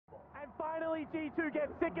Finally, G2 get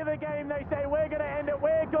sick of the game. They say, we're going to end it.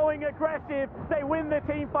 We're going aggressive. They win the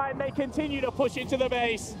team fight, and they continue to push into the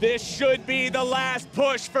base. This should be the last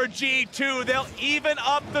push for G2. They'll even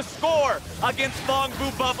up the score against Phong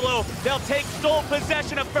Vũ Buffalo. They'll take sole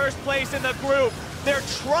possession of first place in the group. They're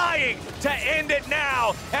trying to end it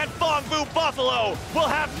now, and Phong Vũ Buffalo will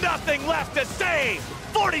have nothing left to say.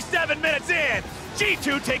 47 minutes in,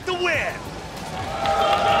 G2 take the win.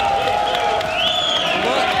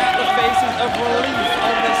 Look at the faces of relief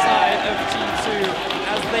on the side of G2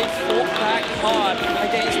 as they fought back hard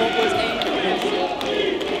against what was aimed at.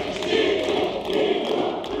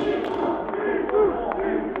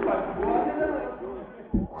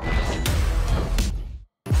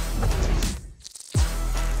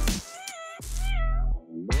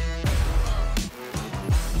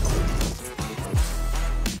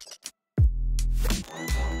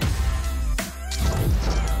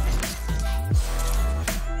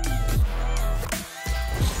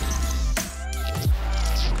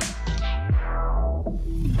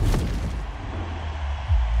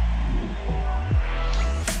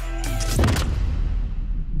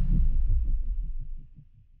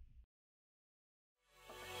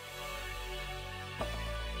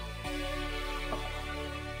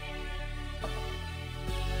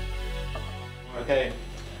 Okay,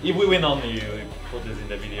 if we win only, we put this in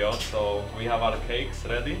the video, so we have our cakes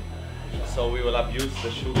ready. So we will abuse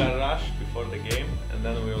the sugar rush before the game, and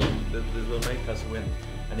then this will make us win.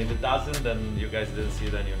 And if it doesn't, then you guys didn't see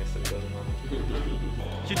it and you missed it.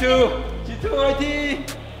 G2! G2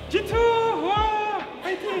 IT! G2! Wow!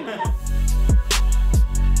 IT!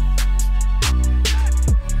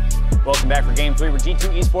 Welcome back for Game 3, where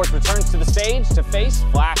G2 Esports returns to the stage to face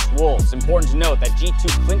Flash Wolves. Important to note that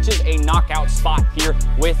G2 clinches a knockout spot here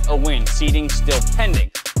with a win, seeding still pending.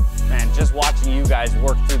 Man, just watching you guys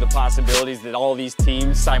work through the possibilities that all these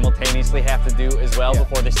teams simultaneously have to do as well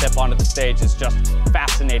before they step onto the stage is just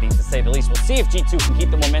fascinating, to say the least. We'll see if G2 can keep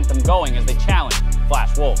the momentum going as they challenge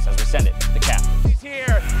Flash Wolves as we send it to the captain. He's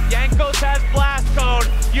here. Yankos has blast code.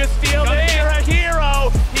 You steal the hero.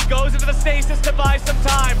 He goes into the stasis to buy some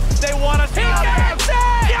time. They want us to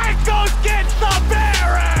Yankos gets the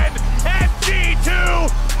Baron! And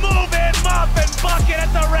G2 moving muff and bucket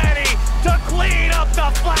at the ready to clean up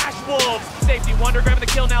the Flash Wolves. Safety Wonder grabbing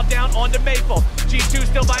the kill now down onto Maple. G2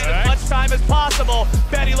 still buying as much time as possible.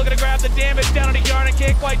 Betty looking to grab the damage down onto Yarn and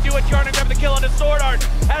can't quite do it. Yarn grabbing the kill onto Sword Art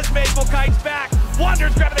as Maple kites back.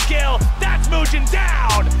 Wonder's grabbing the kill. That's mooching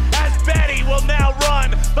down as Betty will now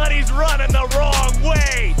run, but he's running the wrong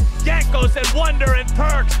way. Yankos and Wonder and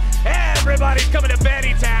Perks. Everybody's coming to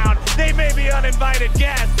Betty Town. They may be uninvited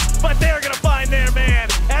guests, but they're gonna find their man.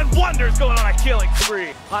 And Wonder's going on a killing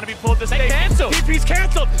spree. Hanabi pulled the stage. Canceled. TP's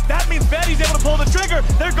canceled. That means Betty's able to pull the trigger.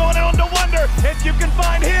 They're going on to Wonder. If you can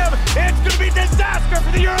find him, it's gonna be disaster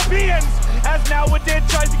for the Europeans. As now Wadid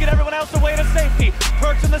tries to get everyone else away to safety.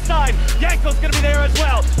 Perks on the side. Yanko's gonna be there as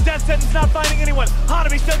well. Death Sentence not finding anyone.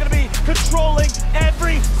 Hanabi's still gonna be controlling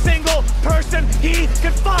every single person he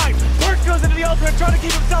can find. Perks goes into the ultimate trying to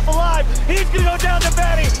keep himself alive. He's gonna go down to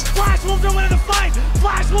Betty. Flash Wolves are winning the fight.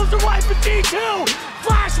 Flash Wolves are wiping G2.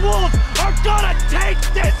 Flash Wolves are gonna take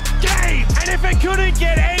this game. And if it couldn't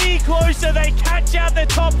get any closer, they catch out the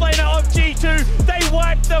top laner of G2. They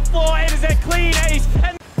wipe the floor. It is a clean ace.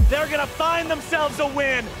 And they're gonna find themselves a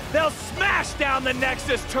win. They'll smash down the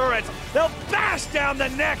Nexus turrets. They'll bash down the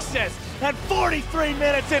Nexus. And 43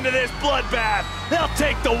 minutes into this bloodbath, they'll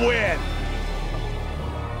take the win.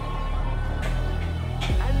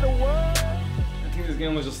 And the world. I think this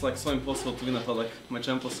game was just like so impossible to win. I felt like my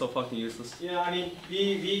champ was so fucking useless. Yeah, I mean,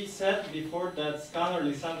 we said before that Scanner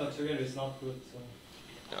Lissandra together is not good. So.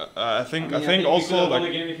 I think also like the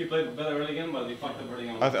game if you played better early game, but we fucked up early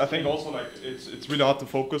game. I think also like it's really hard to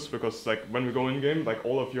focus because like when we go in game, like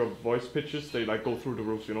all of your voice pitches they like go through the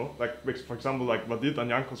roof, you know. Like for example, like Vadid and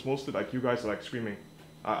Yankos mostly, like you guys are like screaming.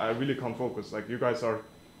 I really can't focus. Like you guys are,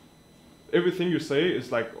 everything you say is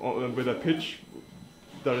like with a pitch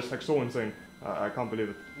that is like so insane. I can't believe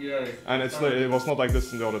it. Yeah. And it was not like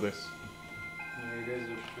this in the other days. Yeah, you guys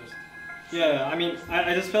are just. Yeah, I mean,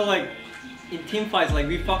 I just felt like. In team fights, like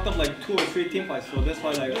we fucked up like 2 or 3 team fights, so that's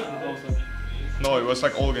why like I was like... No, it was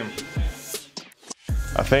like all game.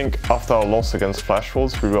 I think after our loss against Flash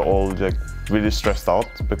Wolves, we were all like really stressed out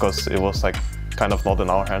because it was like kind of not in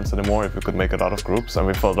our hands anymore if we could make it out of groups, and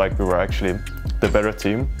we felt like we were actually the better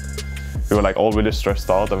team. We were like all really stressed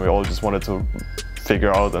out and we all just wanted to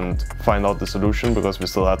figure out and find out the solution because we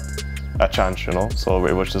still had a chance, you know. So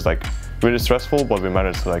it was just like really stressful, but we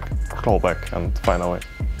managed to like claw back and find our way.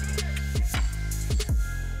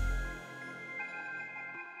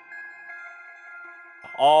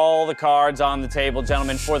 All all the cards on the table,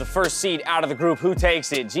 gentlemen, for the first seed out of the group. Who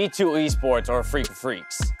takes it, G2 Esports or Afreeca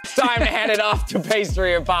Freecs? It's time to hand it off to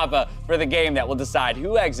Pastry or Papa for the game that will decide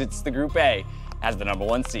who exits the Group A as the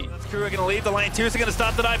 #1 seed. Crew are going to leave the lane. Tusa going to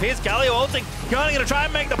start the dive. Here's Calio ulting. Going to try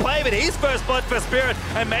and make the play, but he's first blood for Spirit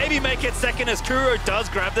and maybe make it second as Kuro does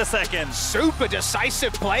grab the second. Super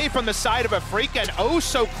decisive play from the side of Afreeca and oh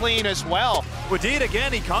so clean as well. Wadid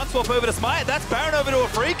again, he can't swap over to Smite. That's Baron over to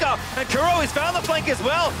Afreeca. And Kuro has found the flank as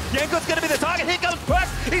well. Yenko's going to be the target. Here comes Perks.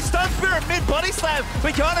 He stuns Spirit mid body slam.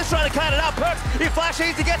 Kiana's trying to cut it out. Perks, he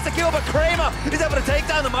flashes, he gets the kill, but Kramer is able to take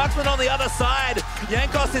down the marksman on the other side.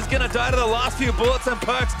 Yankos is going to die to the last few bullets, and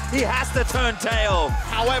Perks, he has to turn tail.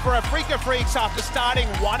 However, Afreeca Freecs, after starting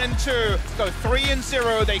 1 and 2, go 3 and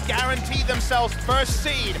 0. They guarantee themselves first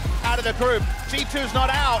seed out of the group. G2's not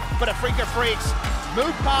out, but Afreeca Freecs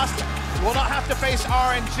move past, will not have to face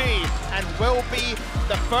RNG, and will be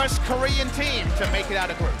the first Korean team to make it out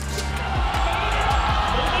of groups.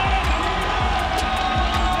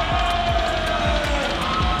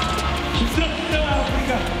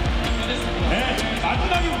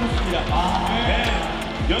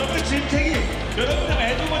 여러분들 질책이 여러분들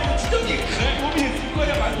애도머니가 지적이 큰 도움이 있을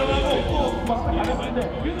거야. 만점하고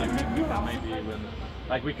maybe when,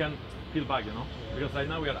 like, we can feel back, you know, because right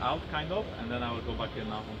now we are out kind of, and then I will go back in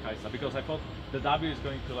now on Kaisa because I thought the W is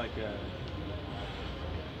going to like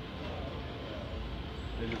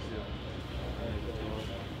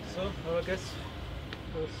So, guys,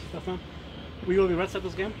 Stefan, we will be red set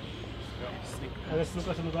this game. Let's sneak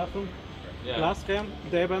us in the bathroom. Yeah. Last game,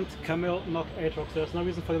 they went Camille, knock Aatrox. There's no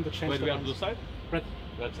reason for them to change. Wait, we are blue side? Red.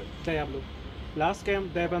 That's it. They are blue. Last game,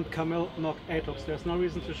 they went Camille, knock Aatrox. There's no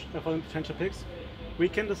reason for them to change the picks. We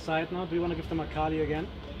can decide now, do we want to give them a Kali again?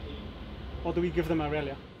 Or do we give them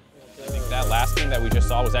Aurelia? I think that last game that we just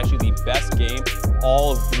saw was actually the best game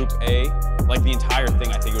all of Group A, like the entire thing.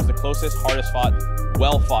 I think it was the closest, hardest fought,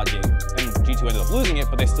 well fought game. And G2 ended up losing it,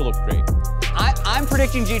 but they still looked great. I'm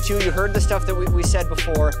predicting G2. You heard the stuff that we said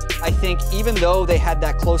before. I think even though they had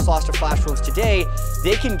that close loss to Flash Wolves today,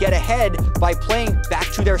 they can get ahead by playing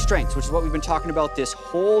back to their strengths, which is what we've been talking about this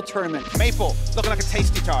whole tournament. Maple, looking like a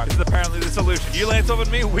tasty target. This is apparently the solution. You lance over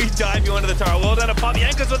me, we dive you into the tower. Well done to Pop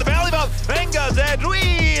Yankos with the belly bump. Venga, Zed,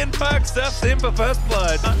 and Perks steps in for first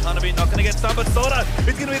blood. Hanabi not going to get stunned, but Soda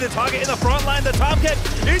is going to be the target in the front line. The Tomcat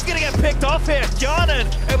is going to get picked off here.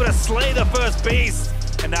 Gyanan able to slay the first beast.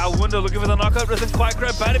 And now Wunder looking for the knockout, doesn't quite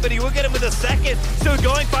grab Batty, but he will get him with a second. Still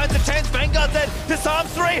going, finds a chance, Vanguard then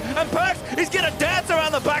disarms 3, and Perks, he's gonna dance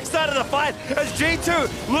around the backside of the fight as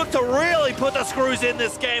G2 look to really put the screws in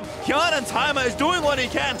this game. Hyun Timer is doing what he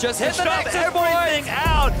can. Just hit the shove nexus, everything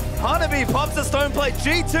out. Hanabi pops the stone plate.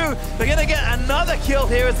 G2, they're gonna get another kill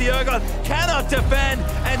here as the Ergon cannot defend,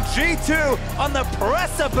 and G2 on the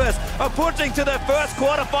precipice of pushing to their first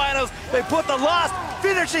quarterfinals. They put the last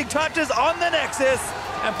finishing touches on the Nexus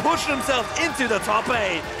and push themselves into the top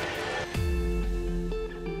 8.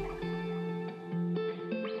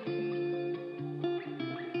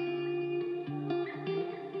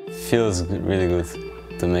 Feels really good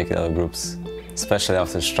to make it out of groups, especially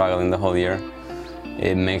after struggling the whole year.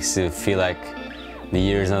 It makes you feel like the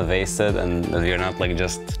year is not wasted and that we're not like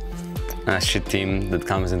just a shit team that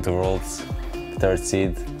comes into Worlds 3rd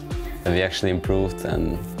seed, that we actually improved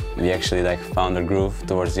and we actually like found our groove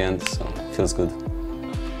towards the end, so it feels good.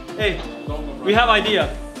 Hey, we have idea,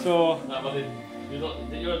 so... No, but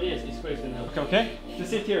your idea is crazy now. Okay.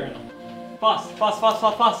 Just sit here. Fast, fast, fast,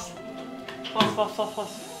 fast, fast. Fast, fast, fast,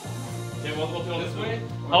 fast. Okay, what do you want this way?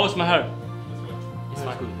 How is my hair? It's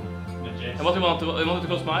fine. And what do you want to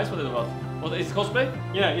close my eyes? What is it about? What is it, cosplay?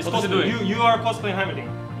 Yeah, it's what cosplay. Is it doing? You are cosplaying Hamilton.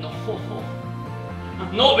 No.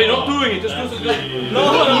 No, we're not doing it. Just no,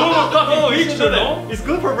 picture, no? It's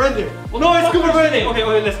good for branding. No, it's good for branding. Okay,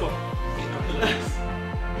 let's go.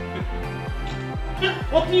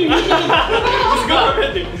 What do you mean? It's good for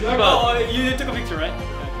branding. Oh, you took a picture, right?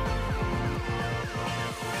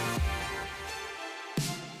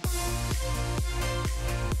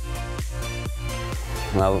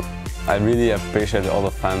 Well, I really appreciate all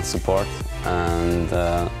the fan support, and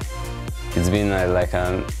it's been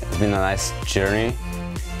it's been a nice journey.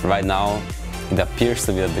 Right now, it appears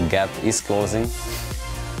to be that the gap is closing,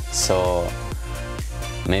 so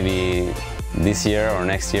maybe this year or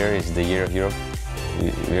next year is the year of Europe.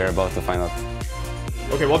 We are about to find out.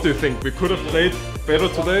 Okay, what do you think? We could have played better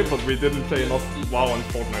today, but we didn't play enough WoW and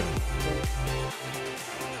Fortnite.